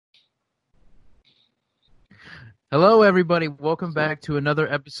Hello, everybody. Welcome back to another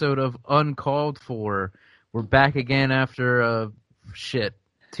episode of Uncalled For. We're back again after a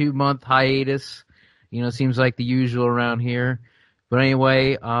 2-month hiatus. Seems like the usual around here. But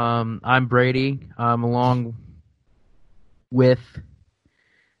anyway, I'm Brady. I'm along with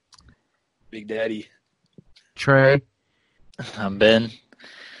Big Daddy. Trey. I'm Ben.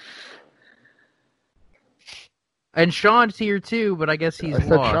 And Sean's here too, but I guess he's I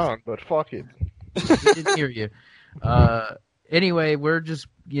said lost. Sean, but fuck it. He didn't hear you. Anyway, we're just,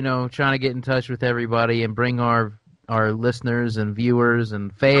 trying to get in touch with everybody and bring our listeners and viewers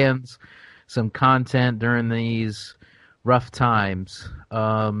and fans some content during these rough times.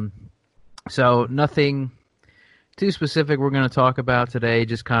 So nothing too specific we're going to talk about today,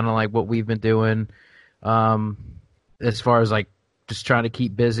 just kind of like what we've been doing as far as like just trying to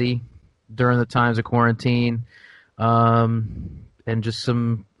keep busy during the times of quarantine and just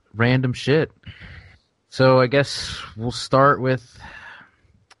some random shit. So I guess we'll start with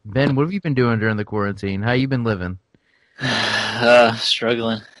Ben. What have you been doing during the quarantine? How you been living?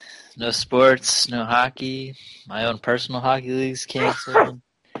 Struggling. No sports, no hockey. My own personal hockey league's canceled.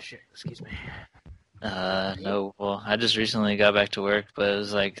 Shit, excuse me. No, well, I just recently got back to work, but it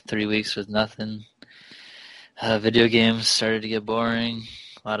was like 3 weeks with nothing. Video games started to get boring.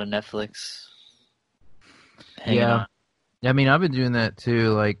 A lot of Netflix. Hanging on. I mean, I've been doing that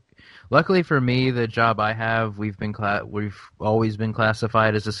too. Like, luckily for me, the job I have, we've always been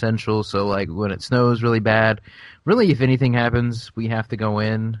classified as essential. So, like, when it snows really bad, really, if anything happens, we have to go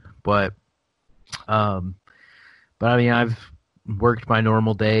in. But I mean, I've worked my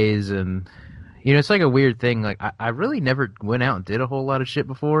normal days, and it's like a weird thing. Like, I really never went out and did a whole lot of shit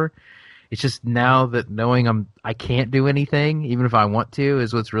before. It's just now that knowing I can't do anything, even if I want to,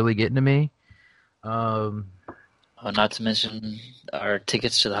 is what's really getting to me. Not to mention our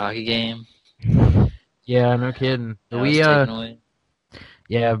tickets to the hockey game. Yeah, no kidding. That was taken away.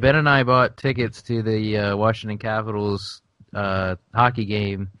 Yeah, Ben and I bought tickets to the Washington Capitals hockey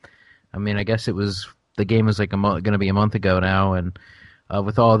game. I mean, I guess the game was like going to be a month ago now, and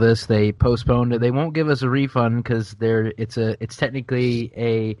with all this, they postponed it. They won't give us a refund because it's technically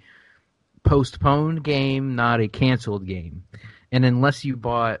a postponed game, not a canceled game. And unless you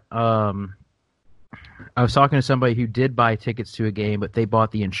bought, I was talking to somebody who did buy tickets to a game, but they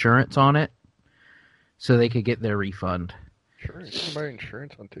bought the insurance on it, so they could get their refund. Insurance? You can buy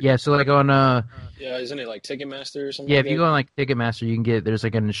insurance on tickets. Yeah, so like on Yeah, isn't it like Ticketmaster or something? yeah, like if you that? go on like Ticketmaster, you can get there's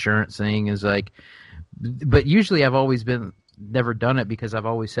like an insurance thing is like, but usually I've always never done it because I've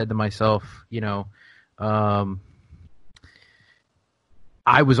always said to myself,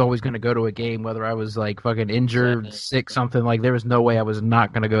 I was always going to go to a game whether I was like fucking injured, sick, something. Like there was no way I was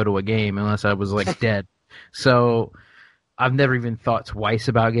not going to go to a game unless I was like dead. So I've never even thought twice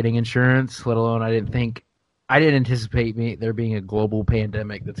about getting insurance, let alone I didn't anticipate there being a global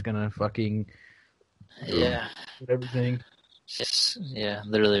pandemic that's going to fucking everything. Yeah,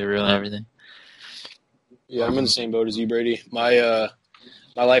 literally ruin everything. Yeah, I'm in the same boat as you, Brady. My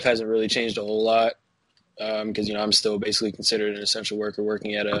life hasn't really changed a whole lot because I'm still basically considered an essential worker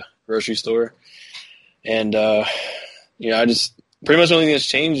working at a grocery store, and I just pretty much the only thing that's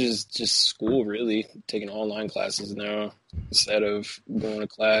changed is just school. Really, taking online classes now instead of going to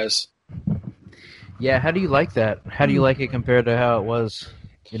class. Yeah, how do you like that? How do you like it compared to how it was?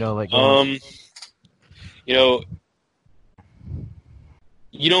 You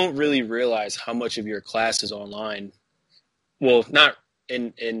don't really realize how much of your class is online. Well, not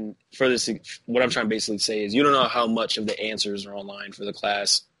in for this. What I'm trying to basically say is you don't know how much of the answers are online for the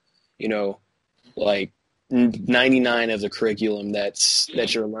class. Like 99 of the curriculum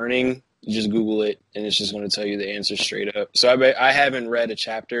that you're learning. You just Google it, and it's just going to tell you the answer straight up. So I haven't read a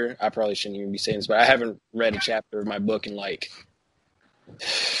chapter. I probably shouldn't even be saying this, but I haven't read a chapter of my book in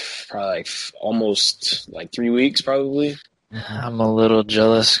probably almost 3 weeks, probably. I'm a little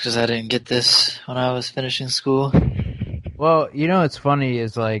jealous because I didn't get this when I was finishing school. Well, it's funny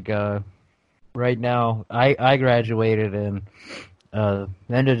is like right now I graduated in the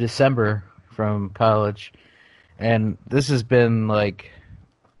end of December from college, and this has been like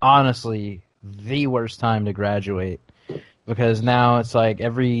honestly the worst time to graduate because now it's like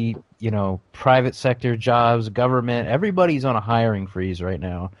every private sector jobs, government, everybody's on a hiring freeze right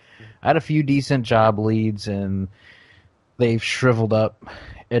now. I had a few decent job leads and they've shriveled up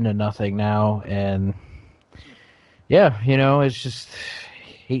into nothing now, and yeah, it's just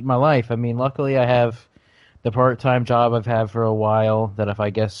hate my life. I mean, luckily I have the part-time job I've had for a while that if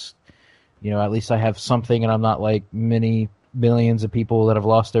I guess, at least I have something and I'm not like many millions of people that have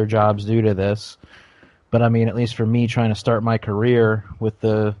lost their jobs due to this. But I mean, at least for me trying to start my career with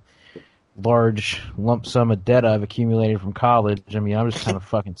the large lump sum of debt I've accumulated from college. I mean, I'm just kind of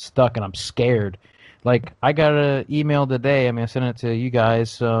fucking stuck, and I'm scared. Like, I got an email today. I mean, I sent it to you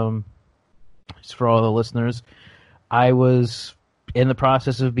guys. Just for all the listeners, I was in the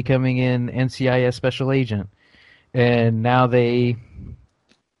process of becoming an NCIS special agent, and now they,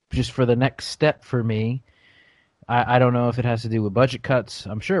 just for the next step for me, I don't know if it has to do with budget cuts.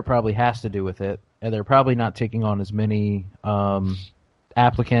 I'm sure it probably has to do with it, and they're probably not taking on as many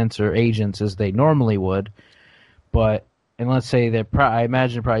applicants or agents as they normally would. But, and let's say I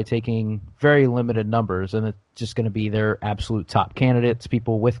imagine probably taking very limited numbers, and it's just going to be their absolute top candidates,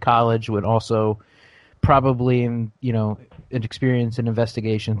 people with college, would also probably an experience in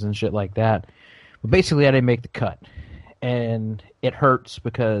investigations and shit like that. But basically, I didn't make the cut, and it hurts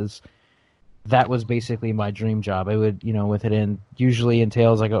because that was basically my dream job. I would, with it usually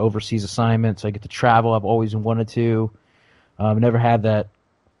entails like an overseas assignment, so I get to travel. I've always wanted to. Never had that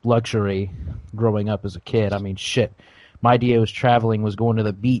luxury growing up as a kid. I mean, shit. My idea was traveling was going to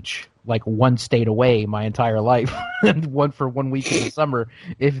the beach like one state away my entire life, and one for 1 week in the summer,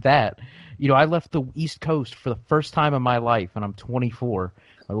 if that. I left the East Coast for the first time in my life, and I'm 24.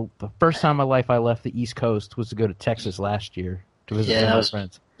 The first time in my life I left the East Coast was to go to Texas last year to visit my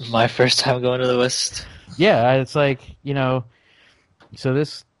friends. My first time going to the West. Yeah, it's like, so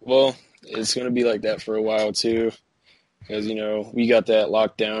this... Well, it's going to be like that for a while, too. Because, we got that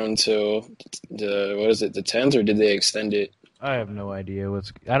lockdown till the 10th, or did they extend it? I have no idea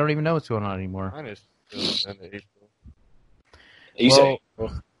I don't even know what's going on anymore. Mine is still in April.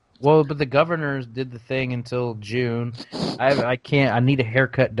 Well, but the governors did the thing until June. I need a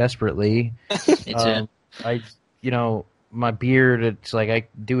haircut desperately. Me too. My beard, it's like I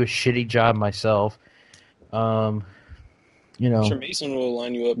do a shitty job myself. I'm sure Mason will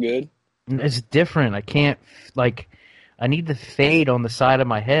line you up good. It's different. I can't, I need the fade on the side of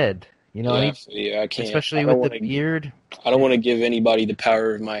my head. I can't. Especially with the beard. I don't want to give anybody the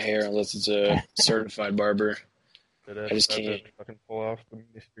power of my hair unless it's a certified barber. I just can't. Fucking pull off the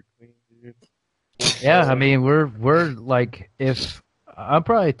Mr. Clean, dude. Yeah, I mean, we're like, if I'll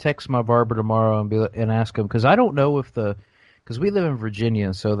probably text my barber tomorrow and ask him, because I don't know because we live in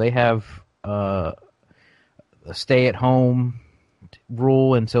Virginia, so they have a stay-at-home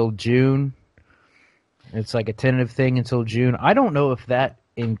rule until June. It's like a tentative thing until June. I don't know if that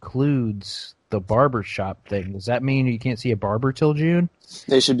includes the barber shop thing. Does that mean you can't see a barber till June?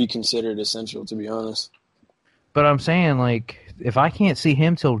 They should be considered essential, to be honest. But I'm saying, if I can't see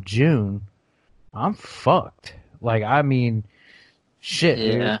him till June, I'm fucked. I mean, shit,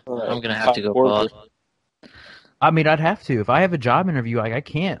 yeah, dude. I'm going to have to go bald. I mean, I'd have to. If I have a job interview, I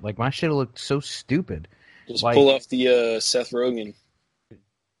can't. My shit will look so stupid. Just pull off the Seth Rogen.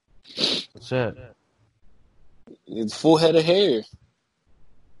 What's that? It's full head of hair.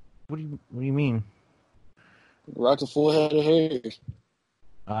 What do you mean? Rock a full head of hair.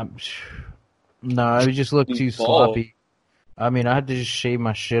 No, it would just look too bald. sloppy. I mean, I had to just shave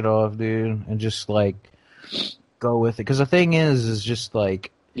my shit off, dude, and just go with it. Because the thing is just get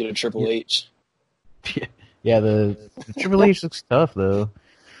a Triple H. Yeah, the Triple H looks tough though.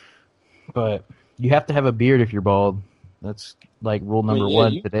 But you have to have a beard if you're bald. That's rule number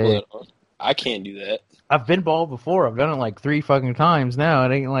one today. I can't do that. I've been bald before. I've done it 3 fucking times now.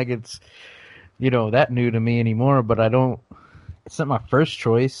 It ain't like it's that new to me anymore. But I don't. It's not my first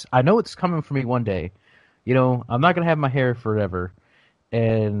choice. I know it's coming for me one day. I'm not gonna have my hair forever,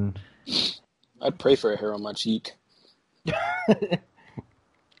 and I'd pray for a hair on my cheek. I'd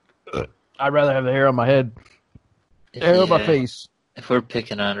rather have the hair on my head, hair on my face. If we're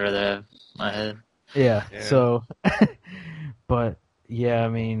picking, I'd rather have my head. Yeah. So, but yeah, I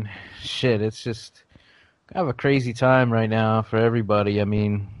mean, shit. It's just kind of a crazy time right now for everybody. I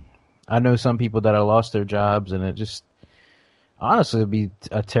mean, I know some people that have lost their jobs, and it just honestly would be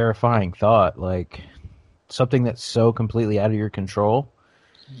a terrifying thought. Something that's so completely out of your control.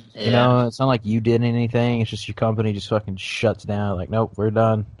 Yeah. It's not like you did anything. It's just your company just fucking shuts down. Nope, we're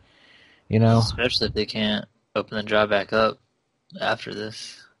done. Especially if they can't open the job back up after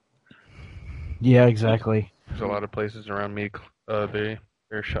this. Yeah, exactly. There's a lot of places around me. They're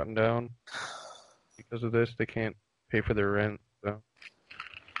shutting down because of this. They can't pay for their rent. So.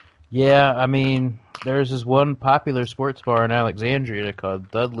 Yeah, I mean, there's this one popular sports bar in Alexandria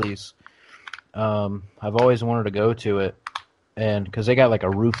called Dudley's. I've always wanted to go to it, and because they got a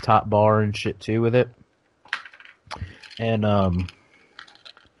rooftop bar and shit too with it, and my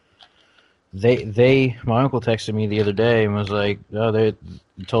uncle texted me the other day and was like, they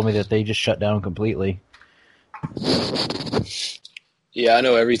told me that they just shut down completely. Yeah, I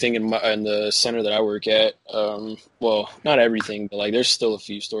know everything in the center that I work at. Well, not everything, but like there's still a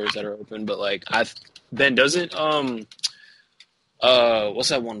few stores that are open. But like Ben doesn't what's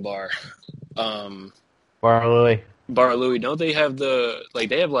that one bar? Bar Louie. Bar Louie. Don't they have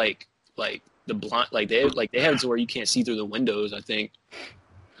they have like the blind they have it to where you can't see through the windows, I think,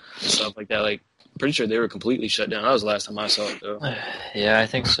 and stuff like that. Like pretty sure they were completely shut down. That was the last time I saw it though. Yeah, I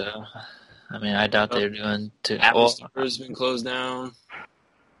think so. I mean, I doubt they're doing too. Apple Well, Store's been closed down.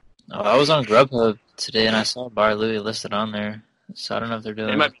 I was on Grubhub today and I saw Bar Louie listed on there. So I don't know if they're They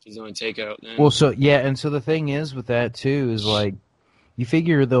doing. might be just doing takeout then. Well, so yeah, and so the thing is with that too is like, you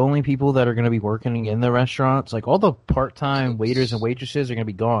figure the only people that are going to be working in the restaurants, like all the part-time waiters and waitresses, are going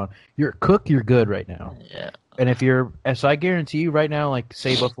to be gone. You're a cook, you're good right now. Yeah. And if you're, so I guarantee you right now, like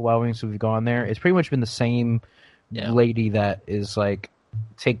say Buffalo Wild Wings, we've gone there, it's pretty much been the same lady that is like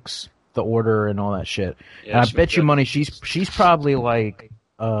takes the order and all that shit. Yeah, and I bet you money she's probably like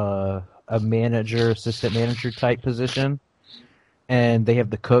a manager, assistant manager type position, and they have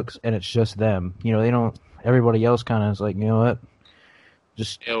the cooks, and it's just them. You know, they don't. Everybody else kind of is like, you know what,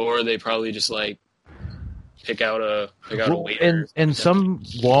 just. Or they probably just like pick out a waiter. And some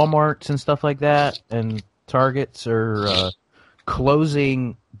Walmarts and stuff like that, and Targets are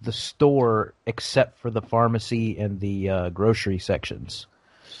closing the store except for the pharmacy and the grocery sections.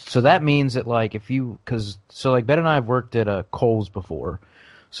 So that means that like like Ben and I have worked at Kohl's before,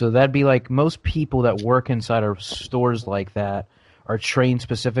 so that'd be like most people that work inside of stores like that are trained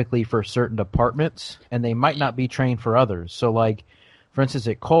specifically for certain departments, and they might not be trained for others. So like, for instance,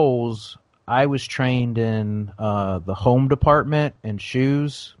 at Kohl's, I was trained in the home department and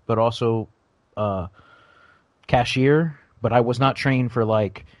shoes, but also cashier. But I was not trained for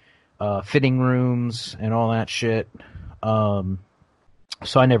like fitting rooms and all that shit.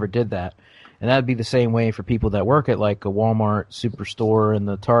 So I never did that. And that'd be the same way for people that work at like a Walmart superstore and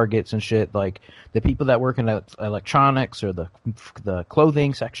the Targets and shit. Like the people that work in electronics or the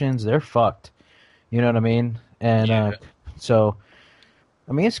clothing sections, they're fucked. You know what I mean? And so,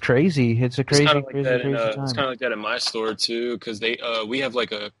 I mean, it's crazy. It's a crazy, time. It's kind of like that in my store too, because we have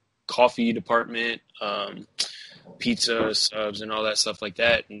like a coffee department, pizza subs, and all that stuff like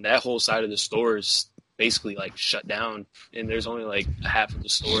that, and that whole side of the store is basically like shut down, and there's only like half of the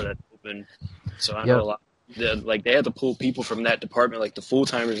store that's open. So I know a lot. They had to pull people from that department, like the full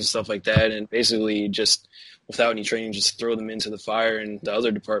timers and stuff like that, and basically just without any training, just throw them into the fire and the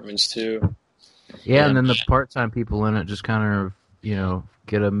other departments too. Yeah, and then the part-time people in it just kind of, you know,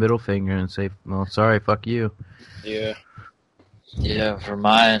 get a middle finger and say, "Well, sorry, fuck you." Yeah. Yeah,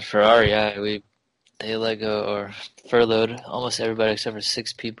 they let go or furloughed almost everybody except for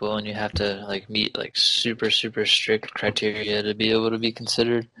 6 people, and you have to like meet like super strict criteria to be able to be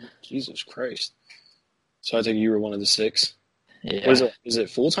considered. Jesus Christ! So I think you were one of the 6. Yeah. Is it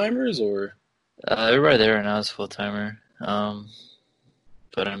full timers or? Everybody there right now is full timer.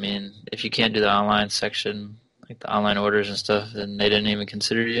 But I mean, if you can't do the online section, like the online orders and stuff, then they didn't even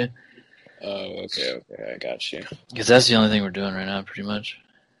consider you. Oh, okay, I got you. Because that's the only thing we're doing right now, pretty much.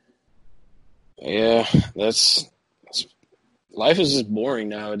 Yeah, that's life is just boring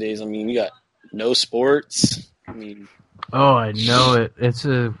nowadays. I mean, you got no sports. I mean, oh, I know it. It's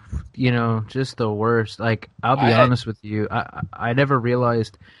just the worst. Like, I'll be honest with you. I never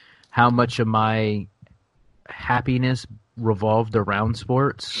realized how much of my happiness revolved around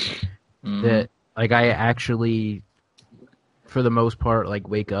sports. Mm-hmm. That, like, I actually, for the most part, like,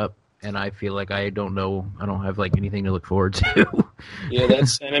 wake up and I feel like I don't have like anything to look forward to. Yeah,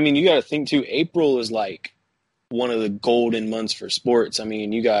 and I mean, you got to think too, April is like one of the golden months for sports. I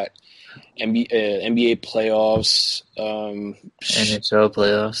mean, you got NBA playoffs, NHL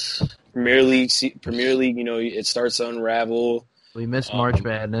playoffs, Premier League, you know, it starts to unravel. We missed March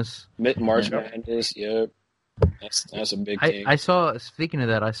Madness. Madness, yep. That's a big thing. Speaking of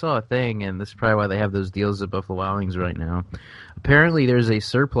that, I saw a thing, and this is probably why they have those deals at Buffalo Wild Wings right now. Apparently, there's a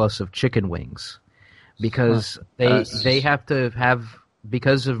surplus of chicken wings because they have to have,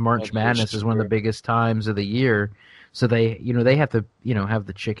 because of March Madness is one of the biggest times of the year. So they have to have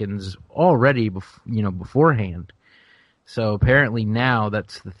the chickens all ready beforehand. So apparently now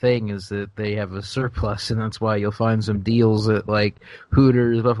that's the thing, is that they have a surplus, and that's why you'll find some deals at like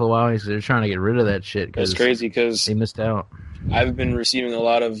Hooters, Buffalo Wild Wings. They're trying to get rid of that shit. That's crazy because they missed out. I've been receiving a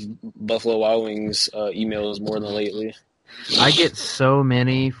lot of Buffalo Wild Wings emails more than lately. I get so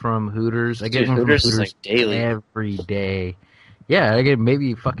many from Hooters. I get one Hooters from Hooters like daily, every day. Yeah, I get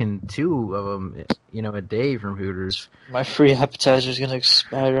maybe fucking 2 of them, a day from Hooters. My free appetizer is gonna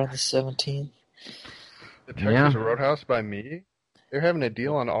expire on the 17th. The Texas Roadhouse by me, they're having a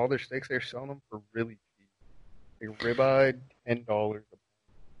deal on all their steaks. They're selling them for really cheap. Like ribeye, $10.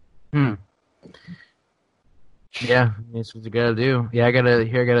 Hmm. Yeah, that's what you gotta do. Yeah, I got a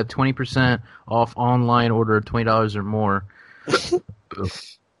 20% off online order of $20 or more.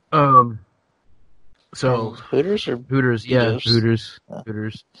 So Hooters or Hooters, yeah, Hooters?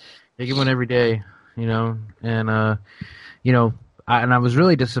 Hooters. They get one every day, and I was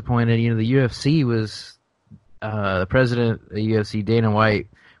really disappointed. The UFC was the president of the UFC, Dana White,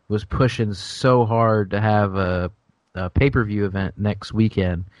 was pushing so hard to have a pay-per-view event next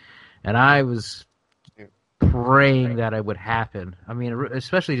weekend, and I was praying that it would happen. I mean,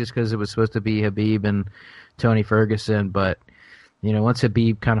 especially just because it was supposed to be Khabib and Tony Ferguson, but once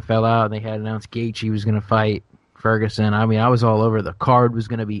Khabib kind of fell out and they had announced Gaethje was going to fight Ferguson, I mean, I was all over. The card was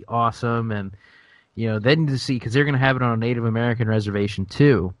going to be awesome, and then to see, because they're going to have it on a Native American reservation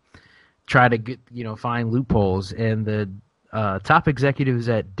too, try to get find loopholes, and the top executives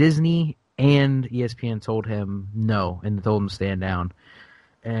at Disney and ESPN told him no and told him to stand down,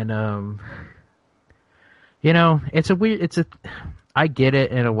 and I get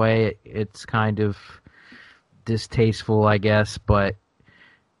it in a way. It's kind of distasteful, I guess, but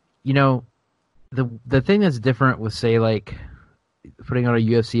the thing that's different with, say, like putting on a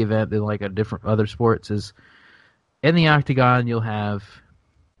UFC event than like a different other sports is in the octagon you'll have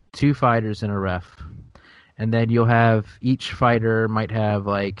 2 fighters and a ref, and then you'll have each fighter might have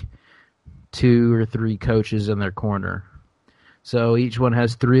like 2 or 3 coaches in their corner. So each one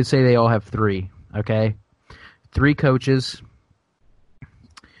has 3. Say they all have 3. Okay. 3 coaches,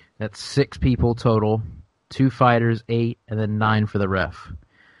 that's 6 people total, 2 fighters, 8, and then 9 for the ref.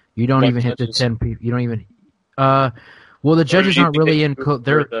 You don't even hit the 10 people. You don't even. Well, the judges aren't really in.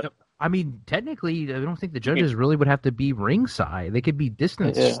 I mean, technically, I don't think the judges really would have to be ringside. They could be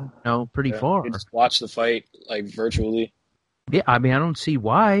distanced, pretty far. You just watch the fight like virtually. Yeah, I mean, I don't see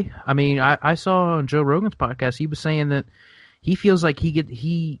why. I mean, I saw on Joe Rogan's podcast, he was saying that he feels like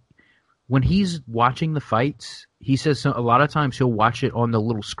when he's watching the fights, he says a lot of times he'll watch it on the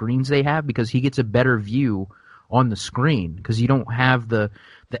little screens they have because he gets a better view on the screen because you don't have the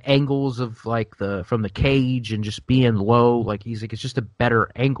angles of like from the cage and just being low. Like he's like, it's just a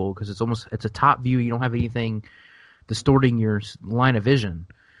better angle because it's a top view. You don't have anything distorting your line of vision.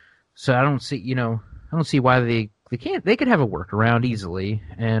 So I don't see why they can't. They could have a workaround easily,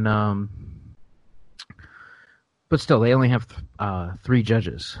 and but still, they only have 3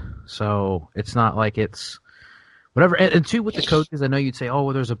 judges, so it's not like it's whatever. And 2 with the coaches, I know you'd say, oh,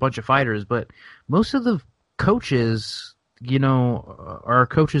 well, there's a bunch of fighters, but most of the coaches, are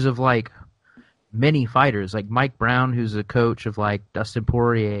coaches of like many fighters, like Mike Brown, who's a coach of like Dustin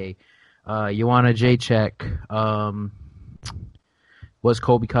Poirier, Joanna Jacek, was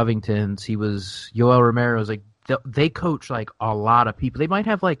Colby Covington's. He was Yoel Romero's. Like they coach like a lot of people. They might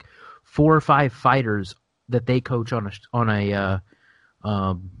have like 4 or 5 fighters that they coach on a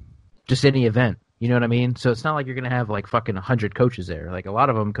just any event. You know what I mean? So it's not like you're gonna have like fucking 100 coaches there. Like a lot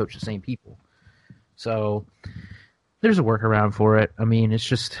of them coach the same people. So there's a workaround for it. I mean, it's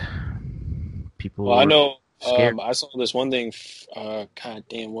just people. Well, I know. Scared. I saw this one thing. God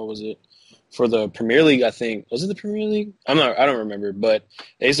damn, what was it? For the Premier League, I think. Was it the Premier League? I don't remember. But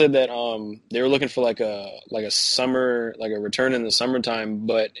they said that they were looking for like a summer, like a return in the summertime,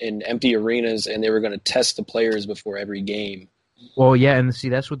 but in empty arenas, and they were going to test the players before every game. Well, yeah, and see,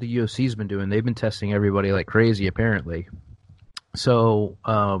 that's what the UFC's been doing. They've been testing everybody like crazy, apparently. So,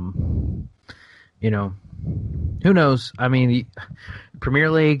 who knows? I mean, the Premier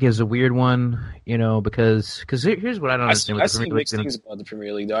League is a weird one, because here's what I don't understand. I see mixed things about the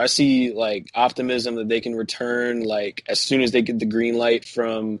Premier League, though. I see like optimism that they can return like as soon as they get the green light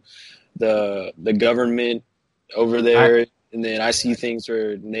from the government over there, and then I see things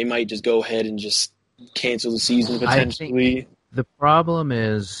where they might just go ahead and just cancel the season potentially. The problem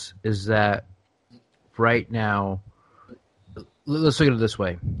is that right now, let's look at it this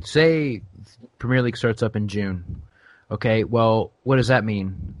way. Say Premier League starts up in June. Okay, well, what does that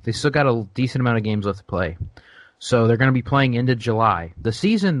mean? They still got a decent amount of games left to play. So they're going to be playing into July.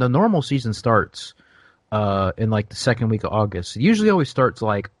 The normal season starts in like the second week of August. It usually always starts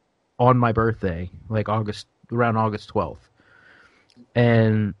like on my birthday, like around August 12th.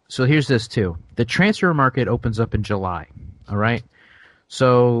 And so here's this too. The transfer market opens up in July. All right.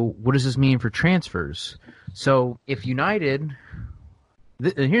 So what does this mean for transfers? So if United,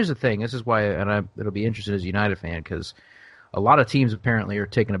 and here's the thing. This is why, it'll be interesting as a United fan because a lot of teams apparently are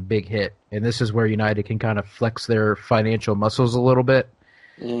taking a big hit, and this is where United can kind of flex their financial muscles a little bit.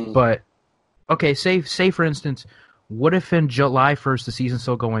 But okay, say for instance, what if in July 1st the season's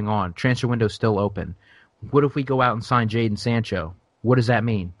still going on, transfer window's still open? What if we go out and sign Jadon Sancho? What does that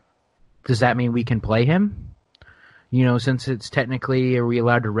mean? Does that mean we can play him? since it's technically, are we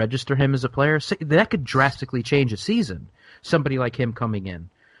allowed to register him as a player? That could drastically change a season. Somebody like him coming in.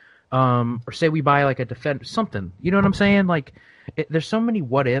 Or say we buy like a defender, something. You know what I'm saying? Like, there's so many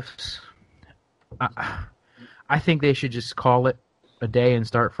what ifs. I think they should just call it a day and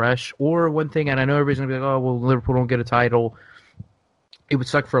start fresh. Or one thing, and I know everybody's going to be like, oh, well, Liverpool don't get a title. It would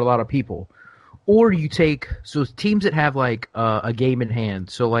suck for a lot of people. Or you take, so teams that have like a game in hand.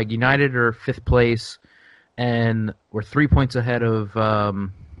 So like United are 5th place and we're 3 points ahead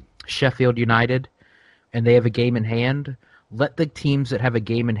of Sheffield United and they have a game in hand. Let the teams that have a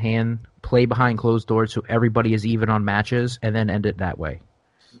game in hand play behind closed doors so everybody is even on matches and then end it that way.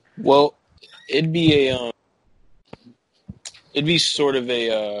 Well, it'd be sort of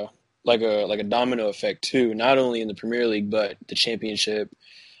like a domino effect too, not only in the Premier League but the Championship,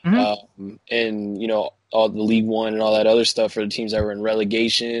 and all the League One and all that other stuff for the teams that were in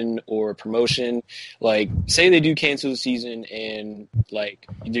relegation or promotion. Like, say they do cancel the season and like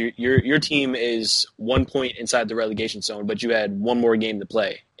your team is 1 point inside the relegation zone, but you had one more game to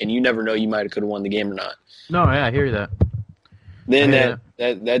play, and you never know, you might have could have won the game or not. No, yeah, I hear that. Then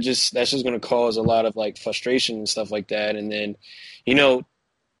that's just going to cause a lot of like frustration and stuff like that. And then,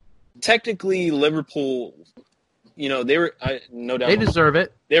 technically Liverpool, they were no doubt they deserve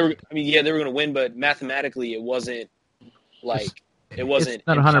it. They were going to win, but mathematically it wasn't not impossible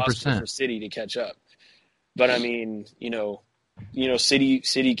 100% for City to catch up. But I mean,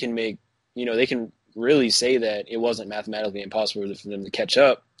 City can make, they can really say that it wasn't mathematically impossible for them to catch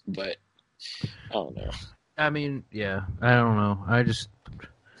up, but I don't know. I mean, yeah, I don't know. I just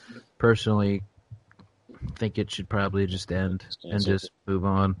personally think it should probably just end and just move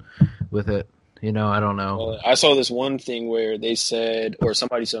on with it. I don't know. I saw this one thing where they said, or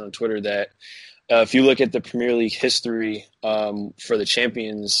somebody said on Twitter, that if you look at the Premier League history for the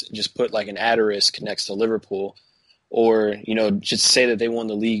champions, just put like an asterisk next to Liverpool, or just say that they won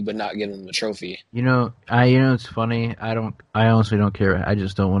the league but not give them the trophy. It's funny. I honestly don't care. I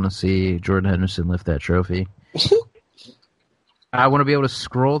just don't want to see Jordan Henderson lift that trophy. I want to be able to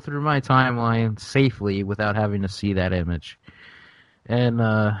scroll through my timeline safely without having to see that image. And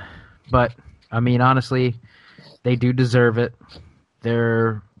but I mean, honestly, they do deserve it.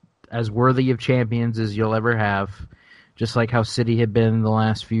 They're as worthy of champions as you'll ever have, just like how City had been the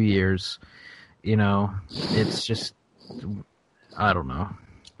last few years. It's just, I don't know.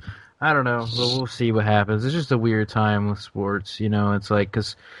 But we'll see what happens. It's just a weird time with sports. It's like,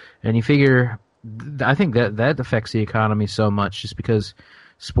 and you figure, I think that affects the economy so much just because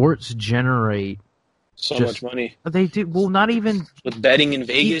sports generate so much money. They do. Well, not even with betting in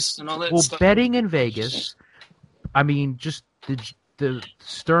Vegas and all that stuff. Well, betting in Vegas, I mean, just the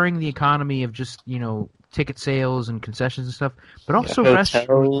stirring the economy of just, ticket sales and concessions and stuff, but also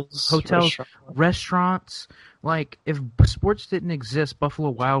hotels, restaurants. Like, if sports didn't exist,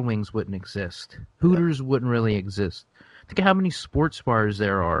 Buffalo Wild Wings wouldn't exist. Hooters wouldn't really exist. Think of how many sports bars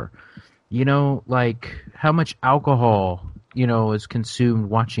there are. Like how much alcohol, is consumed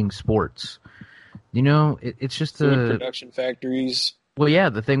watching sports. It's just food production factories. Well, yeah,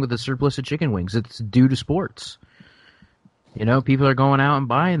 the thing with the surplus of chicken wings, it's due to sports. People are going out and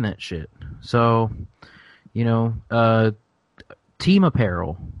buying that shit. So, team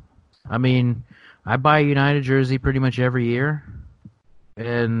apparel. I mean, I buy a United jersey pretty much every year,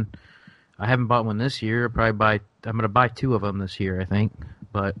 and I haven't bought one this year. I'm going to buy 2 of them this year, I think.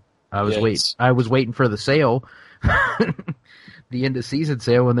 But I was waiting for the sale, the end of season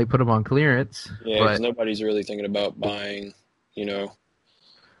sale when they put them on clearance. Yeah, because nobody's really thinking about buying. I'm going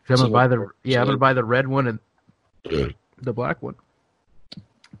to buy the red one and the black one.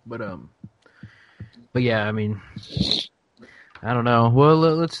 But yeah, I mean, I don't know. Well,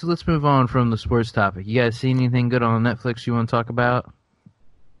 let's move on from the sports topic. You guys see anything good on Netflix you want to talk about?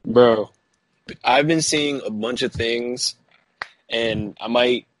 Bro, I've been seeing a bunch of things, and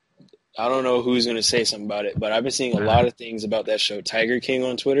I don't know who's going to say something about it, but I've been seeing a lot of things about that show, Tiger King,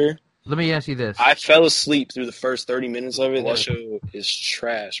 on Twitter. Let me ask you this. I fell asleep through the first 30 minutes of it. That show is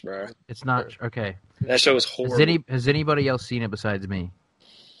trash, bro. It's not okay. That show is horrible. Has anybody else seen it besides me?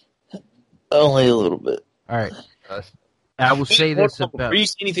 Only a little bit. All right. I will say this about... Before you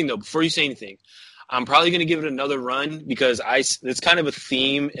say anything, I'm probably going to give it another run because it's kind of a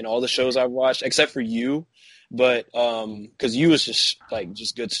theme in all the shows I've watched, except for You, but because You was just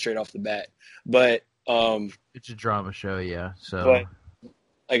good straight off the bat. But it's a drama show, yeah. So, but,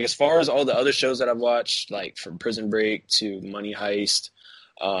 like, as far as all the other shows that I've watched, like from Prison Break to Money Heist,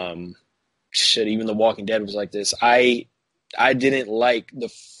 even The Walking Dead was like this. I didn't like the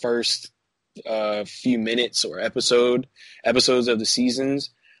first few minutes or episodes of the seasons,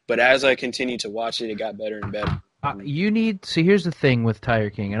 but as I continued to watch it, it got better and better. You need. See, here's the thing with Tiger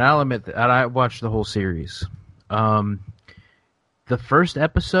King, and I'll admit that I watched the whole series. The first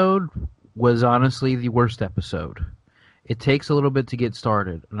episode was honestly the worst episode. It takes a little bit to get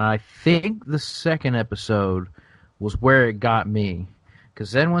started, and I think the second episode was where it got me.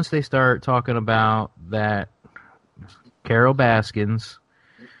 Because then once they start talking about that Carol Baskins,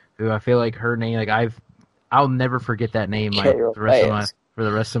 who I feel like her name, like I'll never forget that name for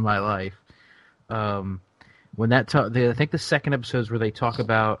the rest of my life. When I think the second episode is where they talk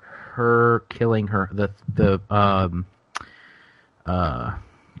about her killing the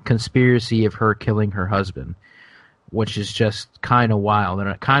conspiracy of her killing her husband, which is just kind of wild, and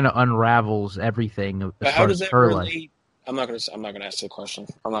it kind of unravels everything as far as her relate? life. I'm not gonna ask the question.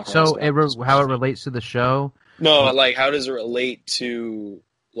 I'm not. So how it relates to the show? No, like how does it relate to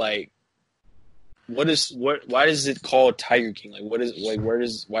like why is it called Tiger King? Like why does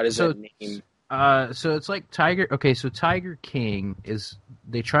that name? So it's like Tiger. Okay, so Tiger King is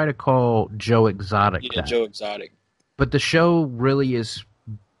they try to call Joe Exotic. Yeah, Joe Exotic. But the show really is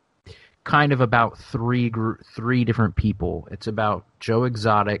kind of about three different people. It's about Joe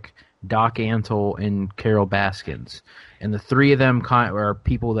Exotic, Doc Antle, and Carol Baskins, and the three of them are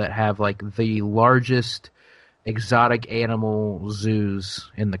people that have like the largest exotic animal zoos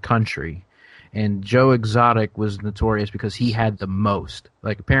in the country. And Joe Exotic was notorious because he had the most.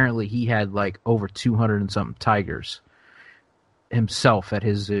 Like, apparently he had, like, over 200 and something tigers himself at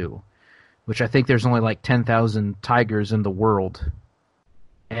his zoo, which I think there's only, like, 10,000 tigers in the world,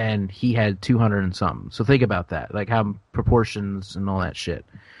 and he had 200 and something. So think about that, like, how proportions and all that shit.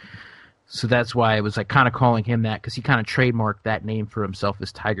 So that's why I was, like, kind of calling him that, because he kind of trademarked that name for himself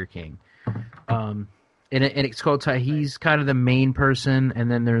as Tiger King. And it's called he's kind of the main person, and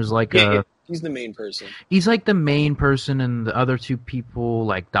then there's, like, He's the main person. He's like the main person, and the other two people,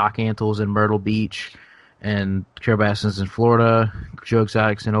 like Doc Antle's in Myrtle Beach, and Carol Baskins in Florida, Joe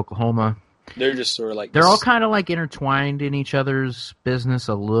Exotic's in Oklahoma. They're just sort of like... They're all kind of like intertwined in each other's business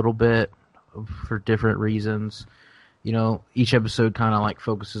a little bit for different reasons. You know, each episode kind of like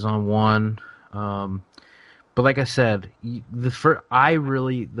focuses on one. But like I said, the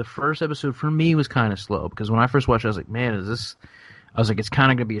first episode for me was kind of slow, because when I first watched it, I was like, man, it's kind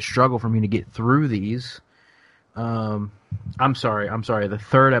of going to be a struggle for me to get through these. I'm sorry. The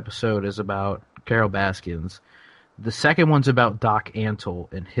third episode is about Carol Baskins. The second one's about Doc Antle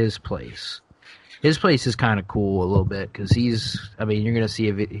and his place. His place is kind of cool a little bit, because you're going to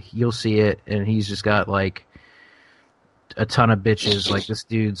see you'll see it, and he's just got, like, a ton of bitches. Like, this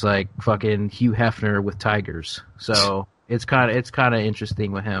dude's, like, fucking Hugh Hefner with tigers. So it's kind of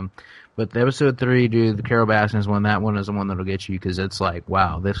interesting with him. But the episode 3, dude, the Carol Baskins one, that one is the one that'll get you, because it's like,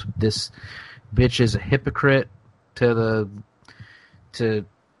 wow, this bitch is a hypocrite to the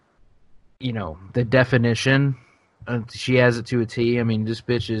definition. She has it to a T. I mean, this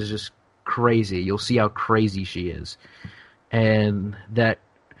bitch is just crazy. You'll see how crazy she is. And that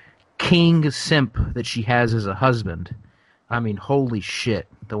king simp that she has as a husband, I mean, holy shit,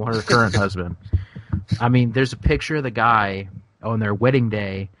 her current husband. I mean, there's a picture of the guy on their wedding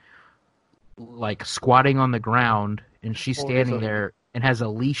day, like squatting on the ground, and she's standing there and has a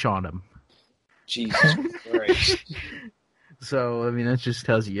leash on him. Jesus Christ. So, I mean, that just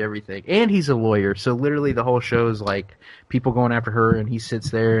tells you everything. And he's a lawyer, so literally the whole show is like people going after her, and he sits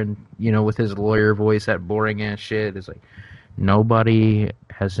there and, with his lawyer voice, that boring ass shit, is like, nobody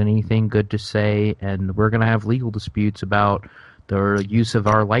has anything good to say, and we're going to have legal disputes about the use of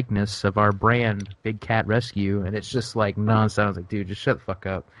our likeness, of our brand, Big Cat Rescue, and it's just like nonsense. Like, dude, just shut the fuck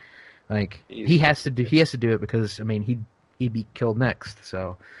up. Like, he has to do it because, I mean, he'd be killed next.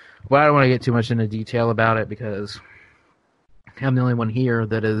 So, well, I don't want to get too much into detail about it, because I'm the only one here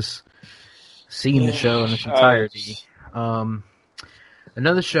that has seen the show in its entirety.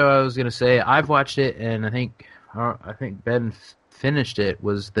 Another show I was going to say, I've watched it, and I think Ben finished it,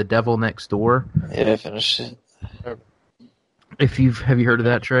 was The Devil Next Door. Yeah, I finished it. Have you heard of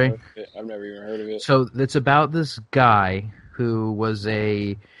that, Trey? I've never even heard of it. So it's about this guy who was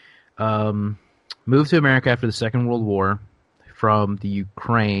moved to America after the Second World War from the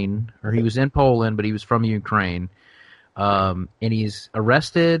Ukraine, or he was in Poland, but he was from Ukraine. And he's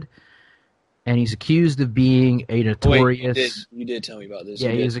arrested, and he's accused of being a notorious... Wait, you did tell me about this.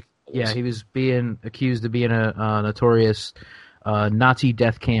 Yeah, he was being accused of being a notorious Nazi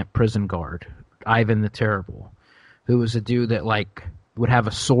death camp prison guard, Ivan the Terrible, who was a dude that, like, would have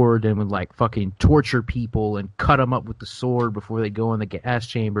a sword and would, like, fucking torture people and cut them up with the sword before they go in the gas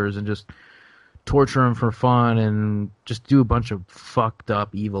chambers, and just torture them for fun and just do a bunch of fucked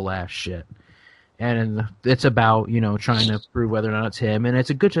up, evil-ass shit. and it's about trying to prove whether or not it's him. And it's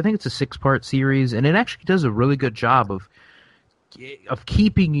I think it's a 6-part series, and it actually does a really good job of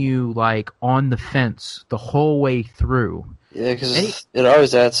keeping you like on the fence the whole way through. Yeah, because it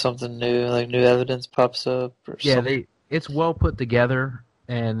always adds something new, like new evidence pops up. Or something. It's well put together,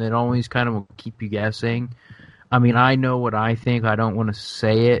 and it always kind of will keep you guessing. I mean, I know what I think. I don't want to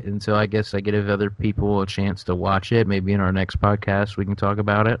say it until I guess I give other people a chance to watch it. Maybe in our next podcast we can talk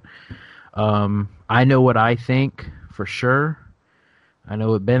about it. I know what I think for sure. I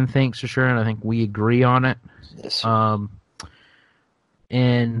know what Ben thinks for sure, and I think we agree on it. Yes.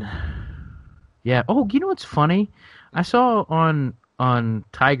 And yeah. Oh, you know what's funny? I saw on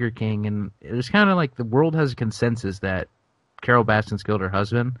Tiger King, and it was kind of like the world has a consensus that Carol Baskins killed her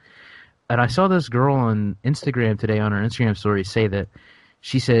husband. And I saw this girl on Instagram today on her Instagram story say that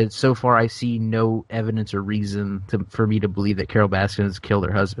she said, "So far I see no evidence or reason for me to believe that Carol Baskins killed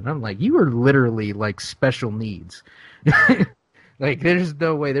her husband." I'm like, you are literally like special needs. Like, there's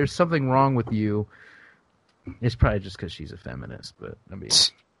no way. There's something wrong with you. It's probably just because she's a feminist, but I mean,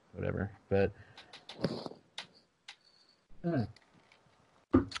 whatever. But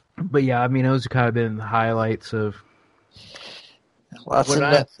yeah, I mean, those have kind of been the highlights of lots of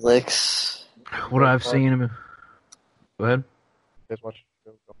Netflix. What I've seen. Go ahead. You guys watch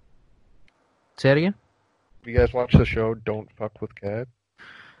the show? Say it again. You guys watch the show Don't Fuck with Cat?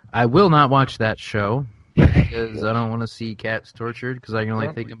 I will not watch that show because I don't want to see cats tortured because I can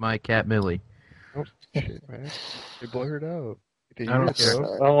only think of my cat Millie. Oh, shit, man. They blurred out. I don't care.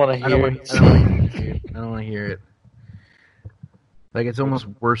 I don't want to hear it. I don't want to hear it. Like, it's almost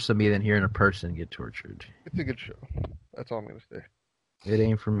worse to me than hearing a person get tortured. It's a good show. That's all I'm going to say. It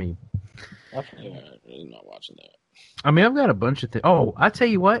ain't for me. Yeah, I'm not watching that. I mean, I've got a bunch of things. Oh, I tell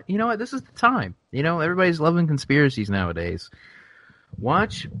you what. You know what? This is the time. Everybody's loving conspiracies nowadays.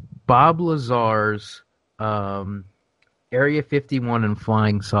 Watch Bob Lazar's Area 51 and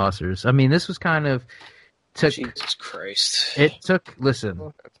Flying Saucers. I mean, this was kind of... Jesus Christ.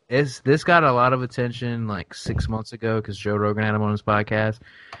 Listen, this got a lot of attention like 6 months ago because Joe Rogan had him on his podcast.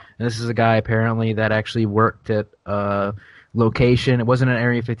 And this is a guy apparently that actually worked at a location. It wasn't an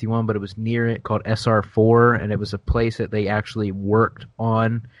Area 51, but it was near it, called SR4, and it was a place that they actually worked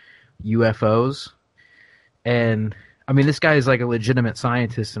on UFOs. And I mean, this guy is like a legitimate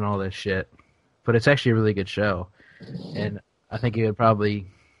scientist and all this shit, but it's actually a really good show. And I think it would probably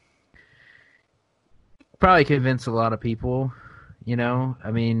convince a lot of people.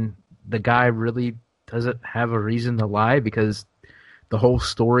 I mean, the guy really doesn't have a reason to lie because the whole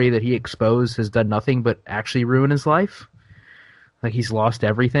story that he exposed has done nothing but actually ruin his life. Like, he's lost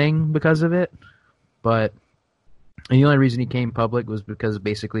everything because of it. But the only reason he came public was because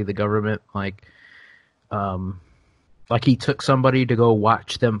basically the government, like he took somebody to go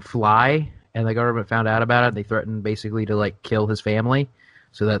watch them fly, and the government found out about it. They threatened basically to like kill his family.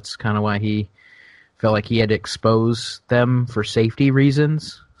 So that's kind of why he felt like he had to expose them for safety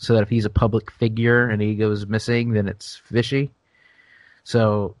reasons, so that if he's a public figure and he goes missing, then it's fishy.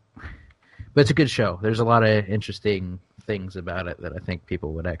 So, but it's a good show. There's a lot of interesting things about it that I think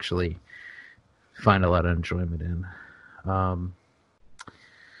people would actually find a lot of enjoyment in. I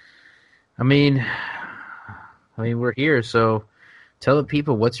mean, we're here, so tell the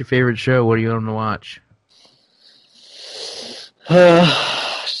people, what's your favorite show? What do you want them to watch?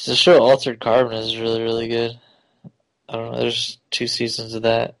 The show Altered Carbon is really, really good. I don't know. There's 2 seasons of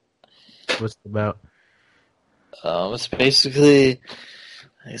that. What's it about? It's basically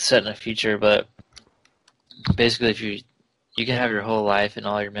it's set in a future, but basically, if you can have your whole life and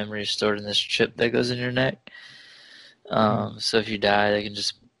all your memories stored in this chip that goes in your neck. So if you die, they can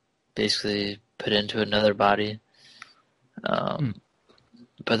just basically put it into another body. But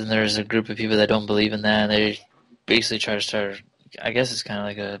then there's a group of people that don't believe in that, and they basically try to start. I guess it's kind of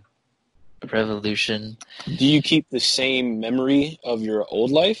like a revolution. Do you keep the same memory of your old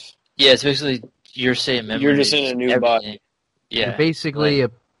life? Yeah, it's basically your same memory. You're just in a new body. Yeah, you're basically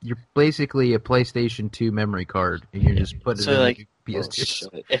a PlayStation 2 memory card, and you just put it in like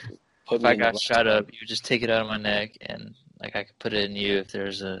PS2. If I got shot up, you just take it out of my neck, and like I could put it in you if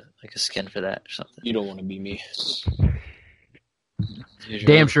there's a skin for that or something. You don't want to be me.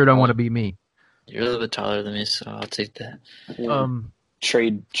 Damn sure don't want to be me. You're a little bit taller than me, so I'll take that.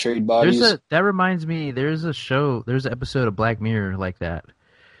 Trade bodies. That reminds me. There's an episode of Black Mirror like that.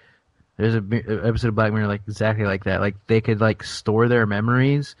 There's an episode of Black Mirror like exactly like that. Like, they could like store their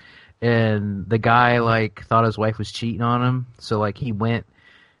memories, and the guy like thought his wife was cheating on him, so like he went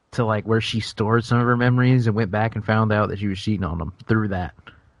to like where she stored some of her memories and went back and found out that she was cheating on him through that.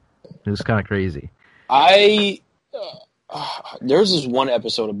 It was kind of crazy. I There's this one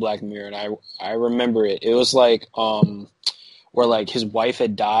episode of Black Mirror, and I remember it. It was like where like his wife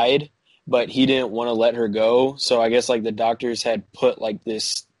had died, but he didn't want to let her go. So I guess like the doctors had put like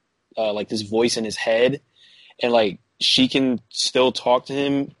this voice in his head, and like she can still talk to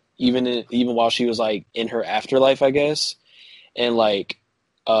him even while she was like in her afterlife, I guess. And like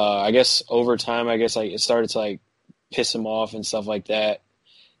I guess over time, I guess like it started to like piss him off and stuff like that.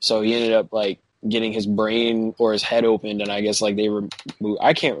 So he ended up like getting his brain or his head opened, and I guess like they removed.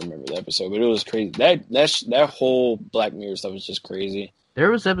 I can't remember the episode, but it was crazy. That whole Black Mirror stuff was just crazy. There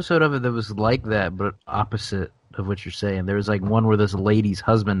was an episode of it that was like that, but opposite of what you're saying. There was like one where this lady's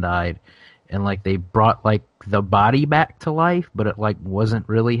husband died, and like they brought like the body back to life, but it like wasn't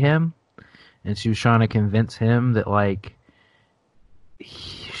really him, and she was trying to convince him that like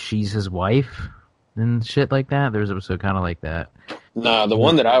she's his wife and shit like that. There was an episode kind of like that. Nah, the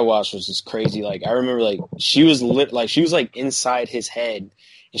one that I watched was just crazy. Like I remember, like she was like inside his head,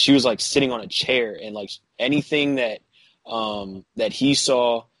 and she was like sitting on a chair, and like anything that he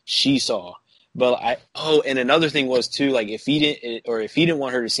saw, she saw. But and another thing was too, like if he didn't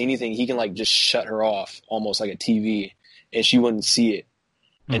want her to see anything, he can like just shut her off, almost like a TV, and she wouldn't see it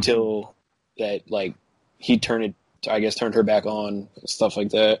until that like he turned her back on, stuff like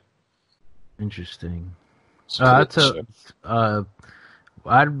that. Interesting. That's a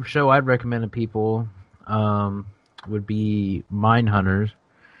show I'd recommend to people would be Mindhunters.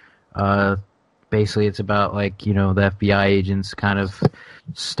 Basically, it's about like, you know, the FBI agents kind of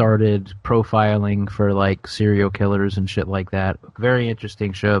started profiling for like serial killers and shit like that. Very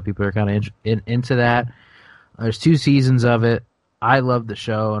interesting show. People are kind of into that. There's 2 seasons of it. I love the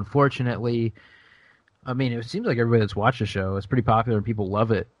show. Unfortunately, I mean, it seems like everybody that's watched the show, it's pretty popular and people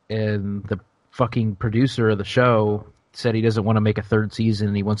love it. And the fucking producer of the show said he doesn't want to make a 3rd season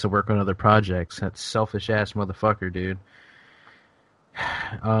and he wants to work on other projects. That's selfish ass motherfucker, dude.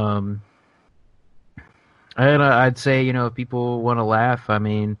 And I'd say, you know, if people want to laugh, I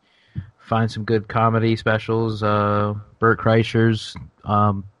mean, find some good comedy specials. Bert Kreischer's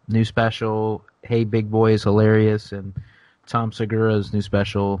new special, Hey Big Boy, is hilarious, and Tom Segura's new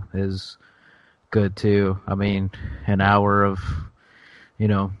special is good too. I mean, an hour of, you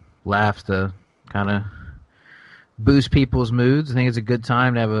know, laughs to kind of boost people's moods. I think it's a good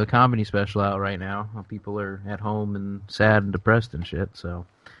time to have a comedy special out right now when people are at home and sad and depressed and shit. So,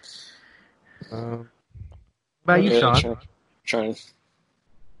 about you, Sean? Trying. I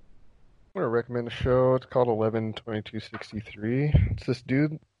want to recommend a show. It's called 11/22/63. It's this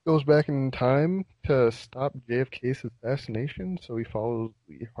dude goes back in time to stop JFK's assassination. So he follows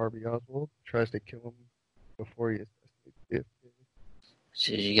Lee Harvey Oswald, tries to kill him before he assassinates JFK.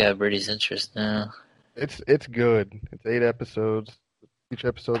 Shit, you got Brady's interest now. It's good. It's 8 episodes. Each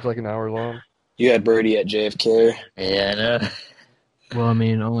episode's like an hour long. You had Birdie at JFK. Yeah, I know. Well, I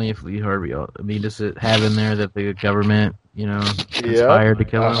mean, only if Lee Harvey. I mean, does it have in there that the government, you know, conspired to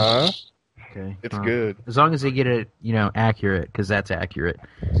kill him? Okay, it's good. As long as they get it, you know, accurate, because that's accurate.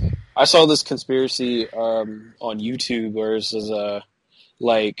 I saw this conspiracy on YouTube where it says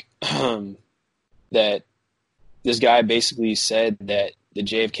like that this guy basically said that the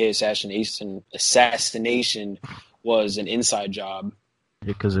JFK assassination was an inside job. Yeah,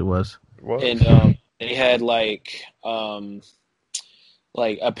 because it was. And they had like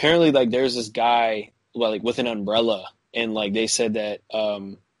apparently like there's this guy like with an umbrella, and like they said that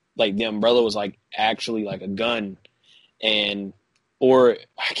like the umbrella was like actually like a gun, or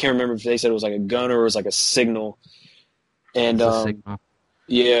I can't remember if they said it was like a gun or it was like a signal. And signal.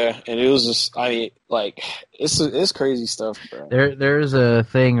 Yeah, and it was just, I mean, like it's crazy stuff, bro. There's a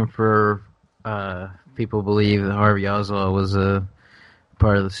thing for people believe that Harvey Oswald was a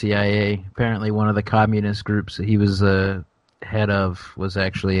part of the CIA. Apparently, one of the communist groups that he was head of was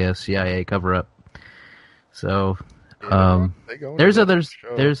actually a CIA cover-up. So,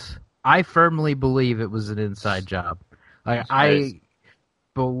 I firmly believe it was an inside job. Like, I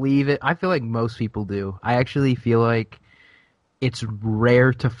believe it. I feel like most people do. I actually feel like it's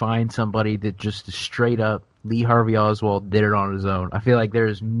rare to find somebody that just straight up Lee Harvey Oswald did it on his own. I feel like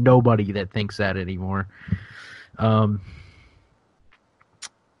there's nobody that thinks that anymore.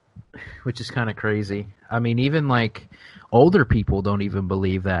 Which is kind of crazy. I mean, even like older people don't even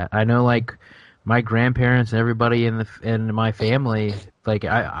believe that. I know, like my grandparents and everybody in my family, like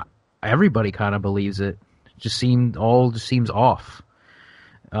everybody kind of believes it. Just seems off.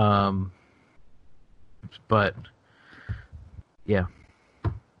 But yeah,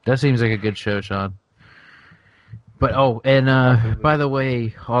 that seems like a good show, Sean. But by the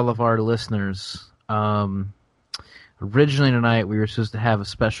way, all of our listeners, originally tonight we were supposed to have a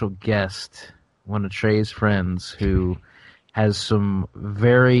special guest, one of Trey's friends, who has some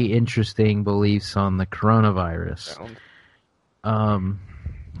very interesting beliefs on the coronavirus.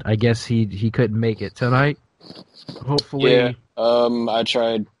 I guess he couldn't make it tonight. Hopefully, Yeah. I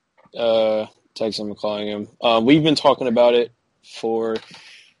tried texting him and calling him. We've been talking about it for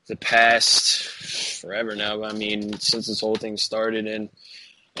the past forever now. I mean, since this whole thing started,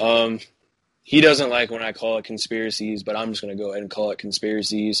 and he doesn't like when I call it conspiracies, but I'm just going to go ahead and call it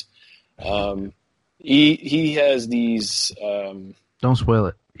conspiracies. He has these. Don't spoil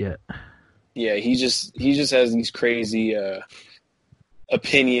it yet. Yeah, he just has these crazy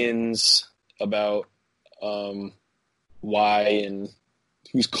opinions about why and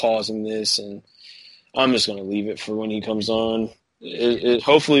who's causing this, and I'm just going to leave it for when he comes on.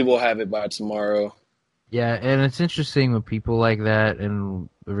 Hopefully we'll have it by tomorrow. Yeah, and it's interesting with people like that, and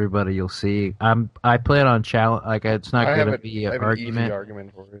everybody you'll see. I plan on challenge. Like, it's not going to be an argument. Easy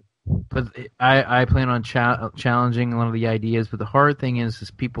argument for it. But I plan on challenging a lot of the ideas. But the hard thing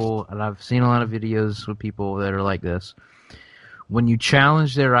is people, and I've seen a lot of videos with people that are like this. When you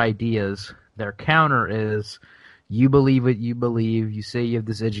challenge their ideas, their counter is, you believe what you believe, you say you have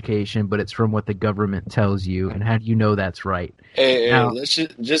this education, but it's from what the government tells you, and how do you know that's right? Hey, let's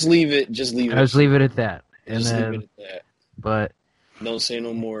just leave it. Just leave it. Just leave it at that. And just then, leave it at that. But don't say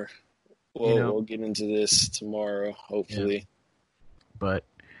no more. We'll get into this tomorrow, hopefully. Yeah. But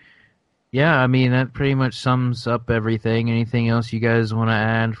yeah, I mean, that pretty much sums up everything. Anything else you guys want to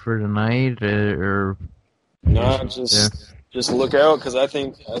add for tonight, or? No, just look out, because I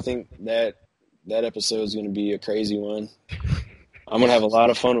think that episode is going to be a crazy one. I'm going to have a lot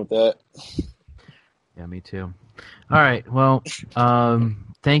of fun with that. Yeah, me too. All right. Well,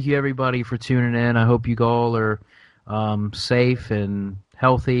 thank you everybody for tuning in. I hope you all are safe and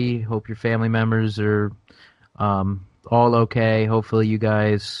healthy. Hope your family members are all okay. Hopefully you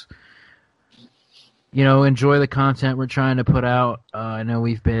guys, enjoy the content we're trying to put out. I know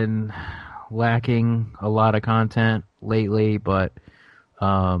we've been lacking a lot of content lately, but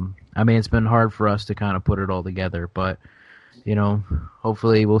I mean, it's been hard for us to kind of put it all together, but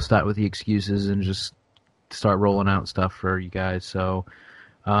hopefully we'll start with the excuses and just start rolling out stuff for you guys. So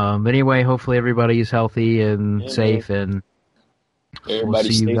but anyway, hopefully everybody is healthy and safe, and everybody we'll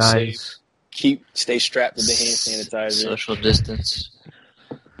see you guys. Safe. Stay strapped with the hand sanitizer, social distance,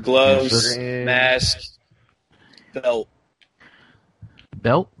 gloves, mask, belt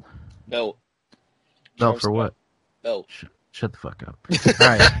for what? Belt. Shut the fuck up. All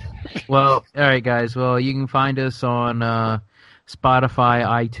right. Well, all right, guys. Well, you can find us on Spotify,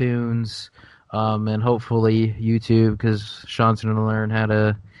 iTunes, and hopefully YouTube, because Sean's going to learn how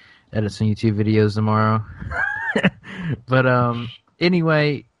to edit some YouTube videos tomorrow. But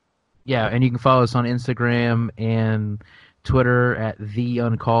anyway, yeah, and you can follow us on Instagram and Twitter at The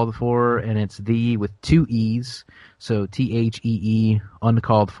Uncalled For, and it's the with 2 E's, so THEE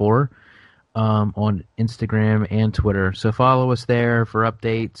Uncalled For. On Instagram and Twitter. So follow us there for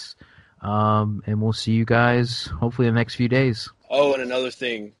updates, and we'll see you guys hopefully in the next few days. Oh, and another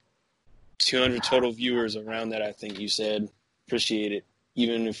thing, 200 total viewers around that, I think you said. Appreciate it,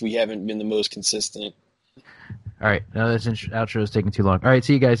 even if we haven't been the most consistent. All right, now this outro is taking too long. All right,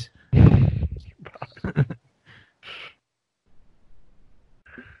 see you guys.